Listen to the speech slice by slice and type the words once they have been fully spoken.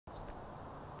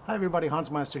Hi everybody,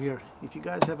 Hansmeister here. If you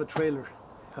guys have a trailer,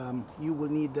 you will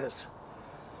need this.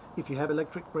 If you have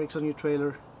electric brakes on your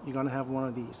trailer, you're going to have one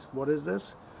of these. What is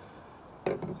this?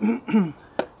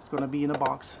 It's going to be in a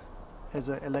box as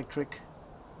an electric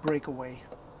breakaway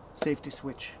safety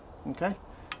switch. Okay?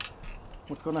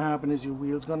 What's going to happen is your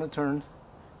wheel's going to turn,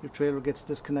 your trailer gets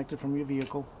disconnected from your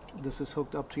vehicle. This is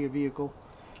hooked up to your vehicle.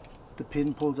 The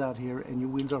pin pulls out here and your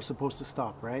wheels are supposed to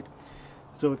stop, right?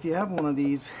 So if you have one of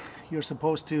these, you're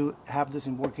supposed to have this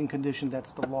in working condition.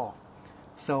 That's the law.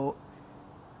 So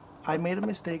I made a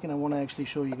mistake and I want to actually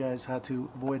show you guys how to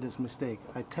avoid this mistake.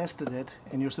 I tested it,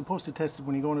 and you're supposed to test it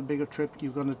when you go on a bigger trip.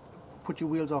 You're going to put your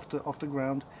wheels off the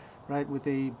ground, right, with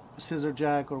a scissor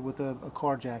jack or with a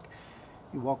car jack.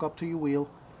 You walk up to your wheel,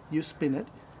 you spin it,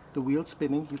 the wheel's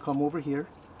spinning, you come over here,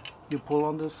 you pull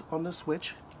on this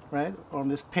switch, right, on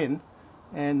this pin,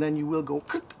 and then you will go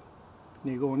click.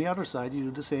 You go on the other side, you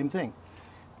do the same thing.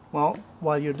 Well,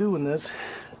 while you're doing this,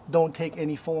 don't take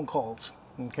any phone calls,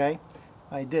 okay?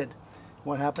 I did.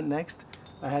 What happened next?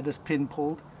 I had this pin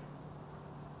pulled,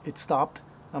 it stopped.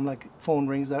 I'm like, phone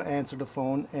rings, I answer the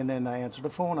phone, and then I answer the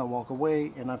phone, I walk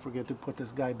away, and I forget to put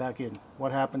this guy back in.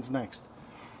 What happens next?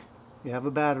 You have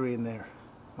a battery in there,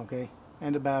 okay?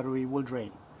 And the battery will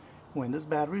drain. When this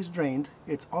battery is drained,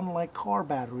 it's unlike car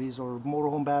batteries or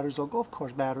motorhome batteries or golf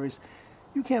course batteries.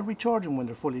 You can't recharge them when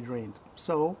they're fully drained.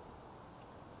 So,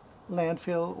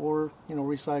 landfill or,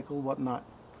 recycle, whatnot.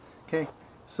 Okay,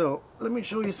 so let me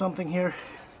show you something here.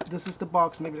 This is the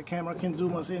box. Maybe the camera can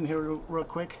zoom us in here real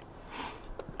quick.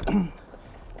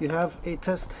 You have a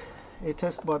test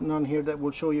button on here that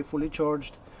will show you fully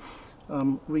charged,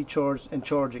 recharged, and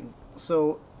charging.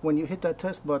 So when you hit that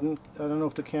test button, I don't know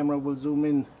if the camera will zoom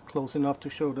in close enough to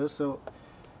show this. So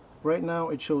right now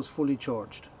it shows fully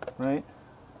charged, right?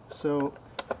 So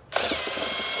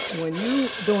when you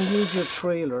don't use your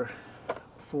trailer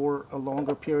for a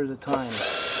longer period of time,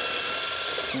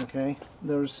 okay,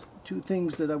 there's two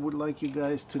things that I would like you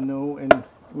guys to know, and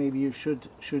maybe you should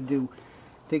do.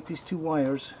 Take these two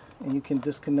wires and you can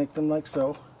disconnect them like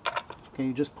so. Okay,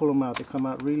 you just pull them out. They come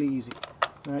out really easy,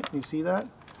 right? You see that?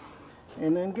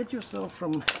 And then get yourself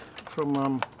from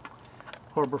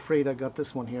Harbor Freight. I got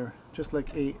this one here, just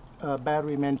like a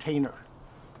battery maintainer.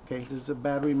 Okay, this is a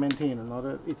battery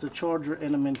maintainer, it's a charger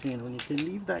and a maintainer, and you can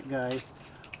leave that guy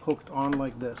hooked on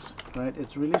like this, right?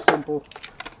 It's really simple.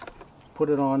 Put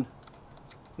it on,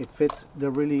 it fits. They're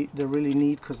really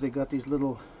neat because they got these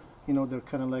little, they're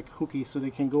kind of like hooky, so they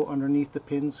can go underneath the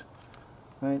pins,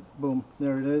 right? Boom,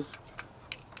 there it is.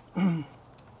 And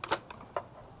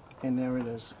there it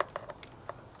is.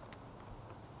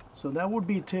 So that would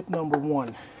be tip number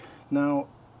one. Now,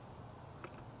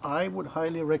 I would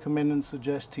highly recommend and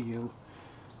suggest to you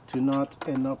to not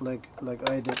end up like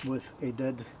I did with a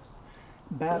dead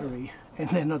battery and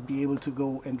then not be able to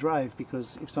go and drive,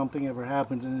 because if something ever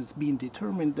happens and it's been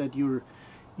determined that your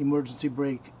emergency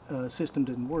brake system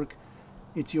didn't work,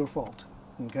 it's your fault.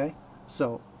 Okay,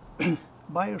 so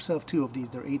buy yourself two of these.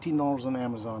 They're $18 on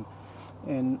Amazon,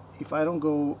 and if I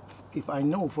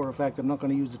know for a fact I'm not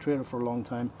going to use the trailer for a long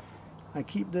time, I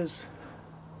keep this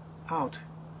out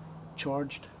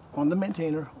charged on the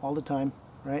maintainer all the time,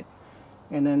 right?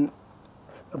 And then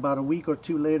about a week or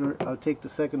two later, I'll take the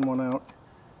second one out,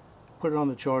 put it on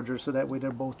the charger, so that way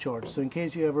they're both charged. So in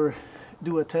case you ever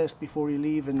do a test before you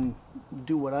leave and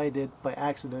do what I did by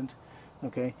accident,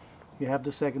 okay, you have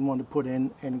the second one to put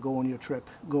in and go on your trip,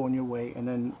 go on your way, and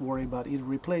then worry about either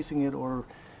replacing it or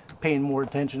paying more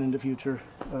attention in the future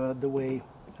the way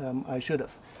I should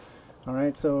have.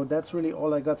 Alright, so that's really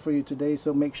all I got for you today.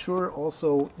 So make sure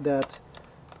also that,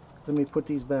 let me put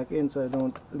these back in so I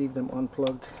don't leave them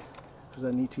unplugged, because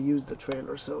I need to use the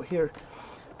trailer. So here,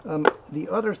 the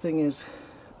other thing is,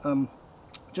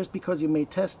 just because you may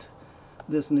test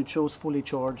this and it shows fully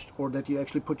charged, or that you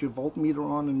actually put your voltmeter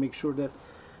on and make sure that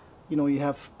you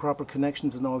have proper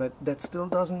connections and all that, that still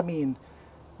doesn't mean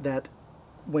that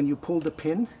when you pull the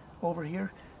pin over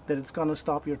here that it's going to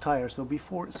stop your tire. So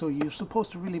you're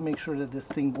supposed to really make sure that this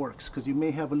thing works, because you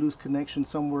may have a loose connection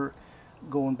somewhere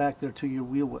going back there to your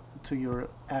wheel, to your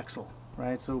axle,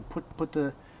 right? So put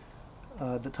the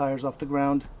tires off the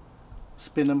ground,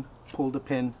 spin them, pull the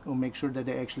pin, and make sure that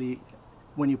they actually,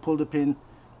 when you pull the pin,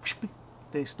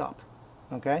 they stop.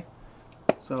 Okay,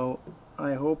 so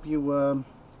I hope you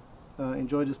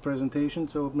enjoyed this presentation.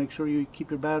 So make sure you keep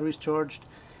your batteries charged,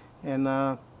 and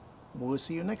we'll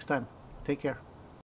see you next time. Take care.